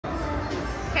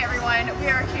everyone. We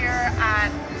are here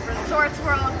at Resorts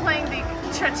World playing the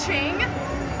cha-ching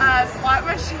slot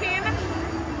machine.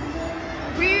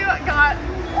 We got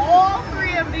all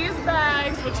 3 of these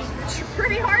bags, which is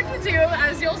pretty hard to do,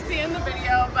 as you'll see in the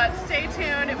video, but stay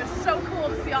tuned. It was so cool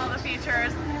to see all the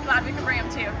features. Glad we could bring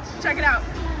them to you. Check it out.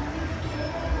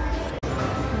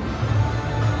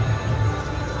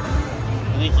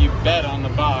 I think you bet on the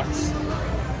box.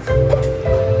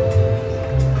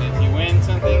 If you win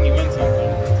something, you win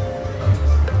something.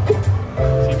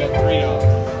 So you bet $3.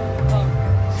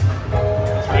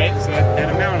 That's right, so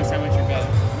that amount is how much you bet.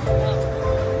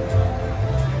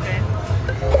 Okay.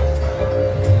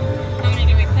 How many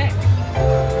do we pick?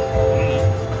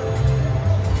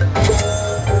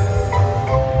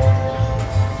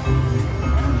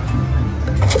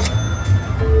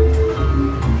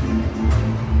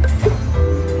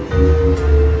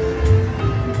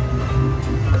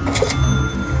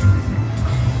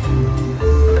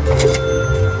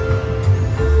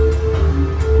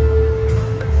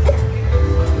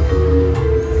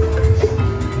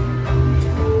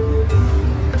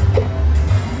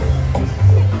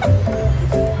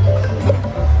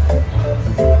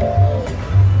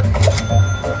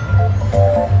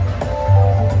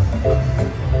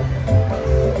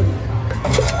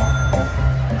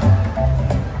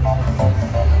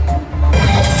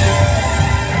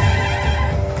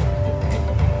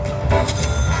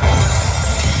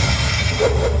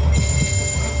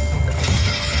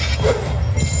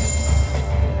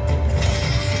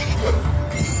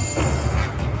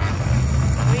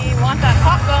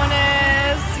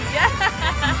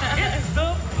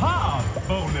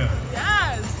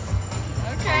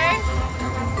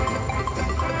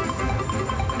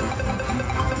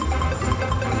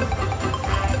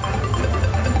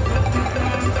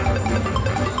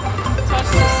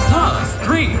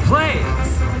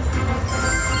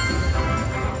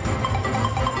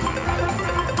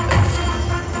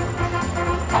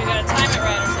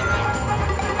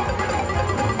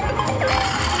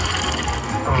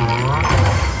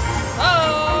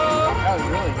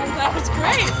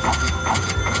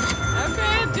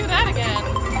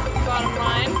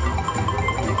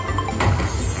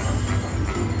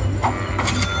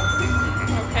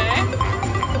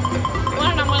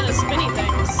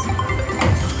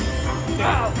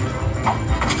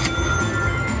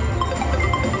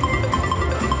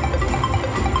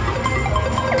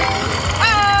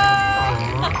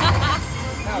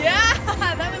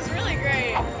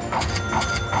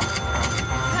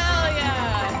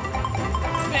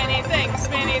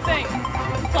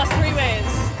 Plus 3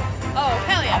 ways. Oh,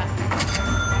 hell yeah.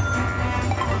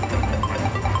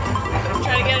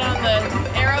 Try to get it on the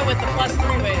arrow with the plus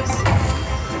 3 ways.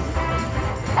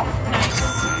 Nice.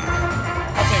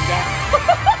 I'll take that.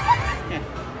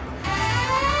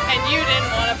 And you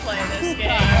didn't want to play this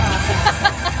game.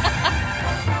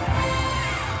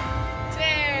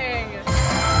 Dang.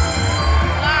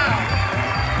 Wow.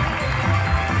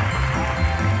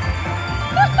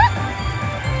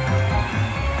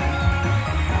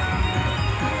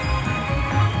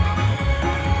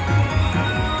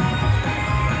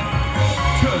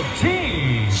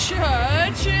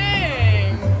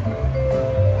 Cha-ching!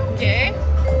 Okay,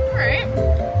 alright.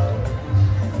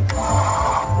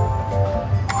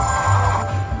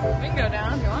 We can go down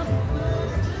if you want.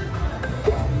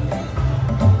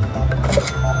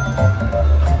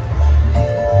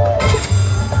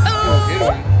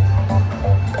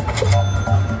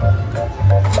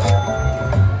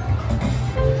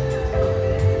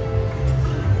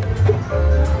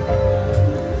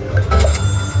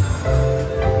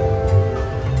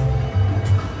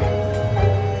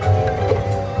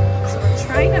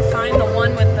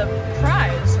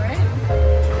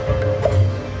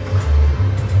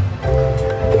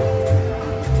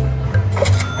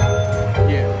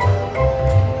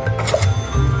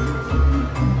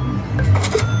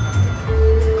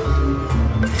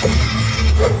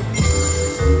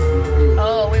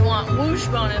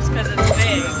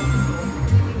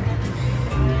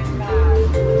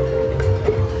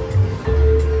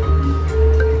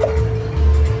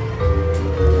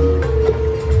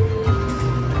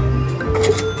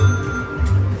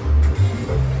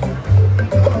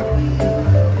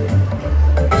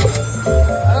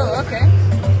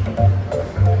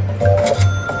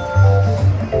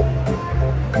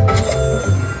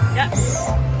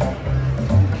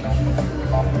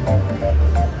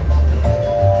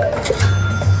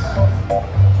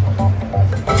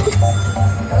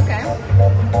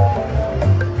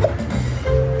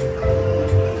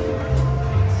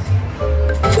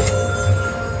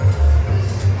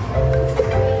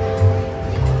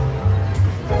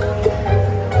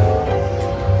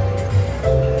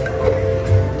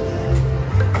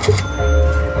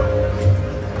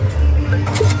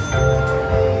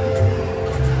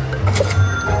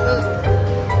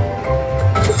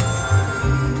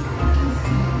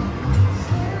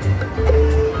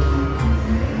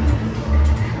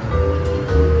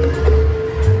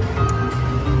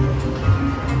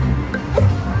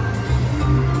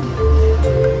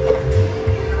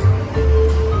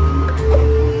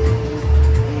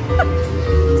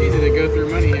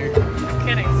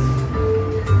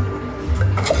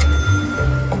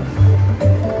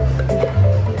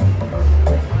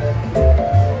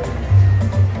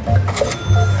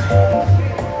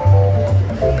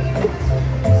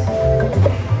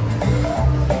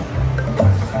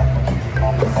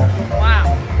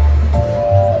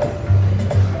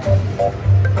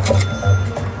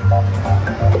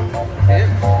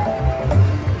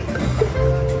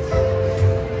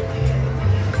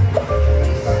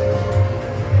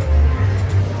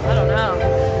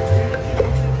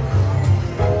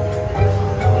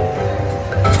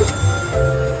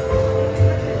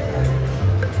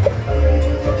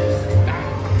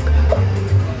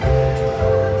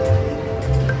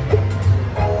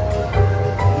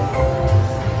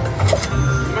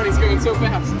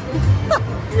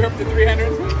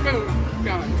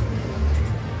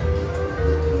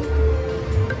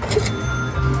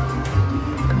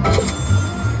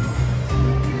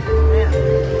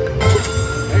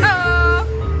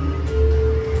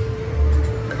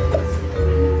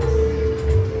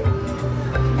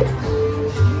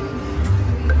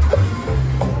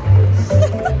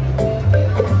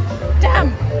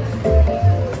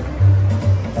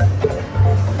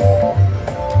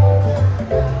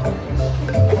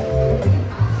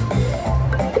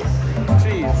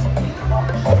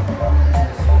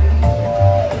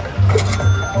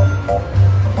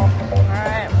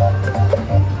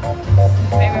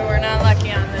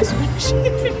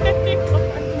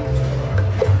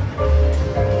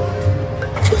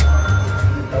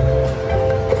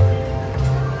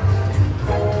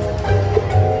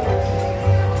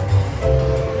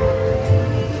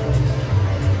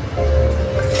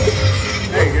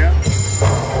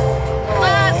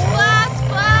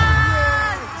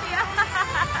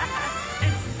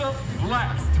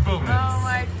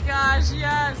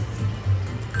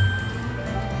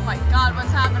 God,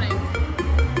 what's happening?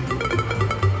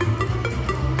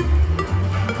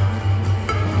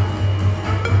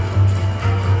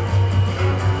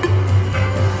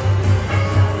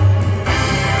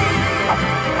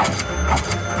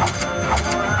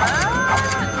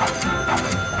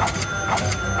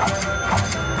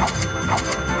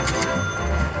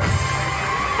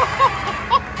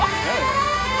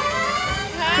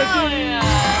 Hell yeah!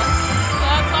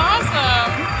 That's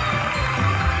awesome!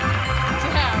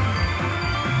 Damn.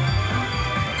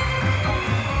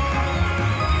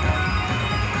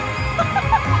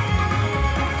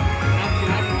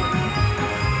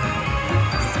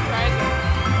 Surprising.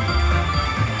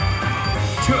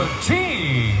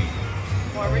 Cha-ching!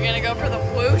 Well, are we gonna go for the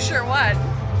whoosh or what?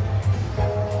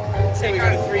 Say we go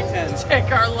to 310.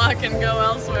 Take our luck and go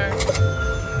elsewhere.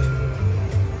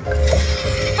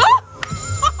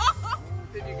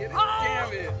 Did you get it? Oh!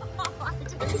 Damn it. I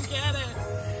didn't get it,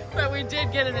 but we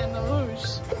did get it in the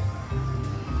whoosh.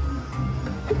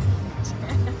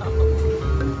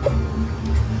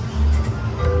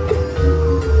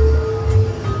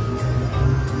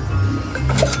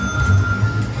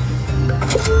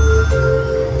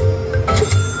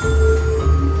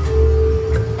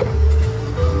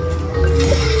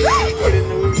 Put it in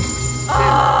the whoosh.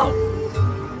 Oh!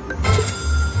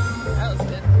 That was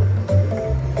good.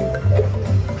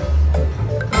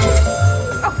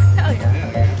 Oh, hell yeah.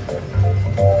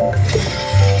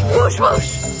 Whoosh, whoosh!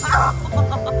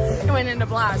 Oh! It went into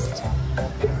blast.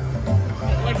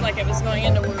 It looked like it was going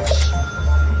into whoosh.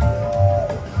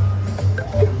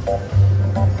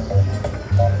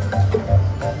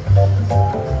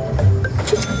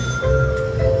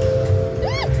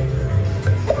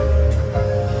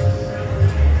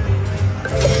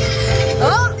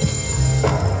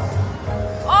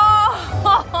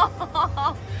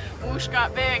 Oh! Whoosh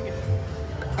got big.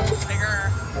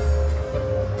 Bigger.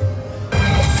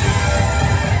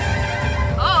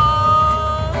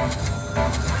 Oh!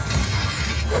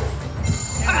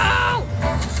 Oh!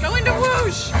 Go into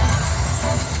whoosh!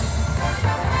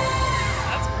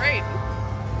 That's great.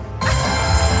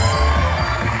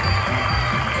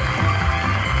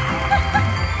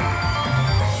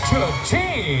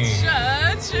 Cha-ching!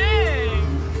 Cha-ching!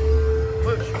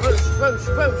 Whoosh, whoosh, whoosh,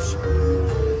 whoosh.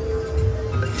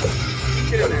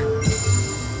 Get in there.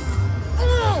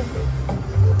 Oh!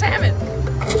 Damn it!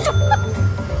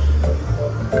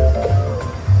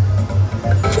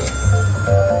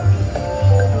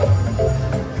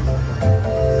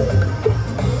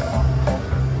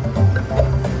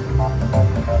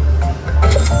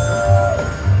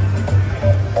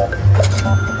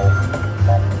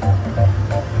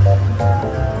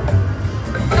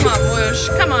 Come on, whoosh.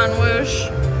 Come on, whoosh.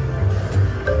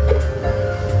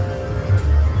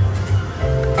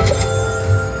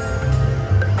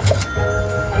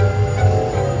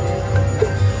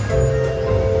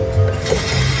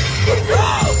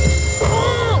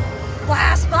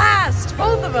 Blast, blast!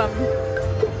 Both of them.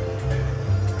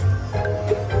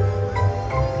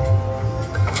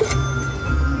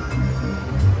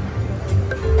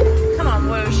 Come on,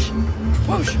 whoosh.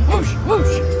 Whoosh, whoosh,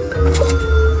 whoosh.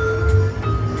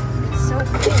 It's so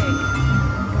big.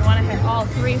 I want to hit all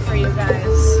three for you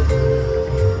guys.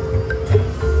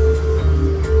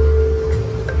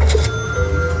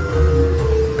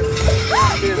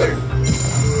 Get in there.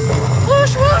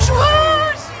 Whoosh, whoosh,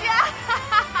 whoosh! Yeah!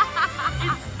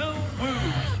 It's the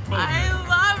whoosh. I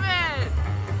love it!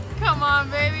 Come on,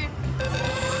 baby.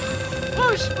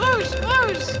 Whoosh, whoosh,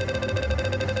 whoosh!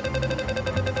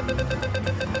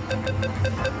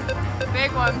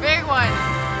 Big one, big one.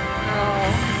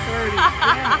 Oh, 30.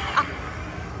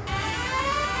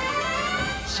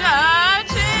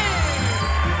 Cha-ching!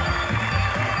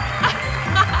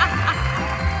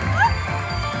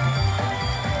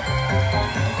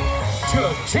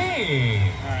 Cha-ching!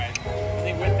 Alright. I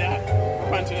think with that, we're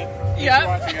punching it. Thanks Yep. for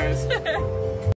watching, guys.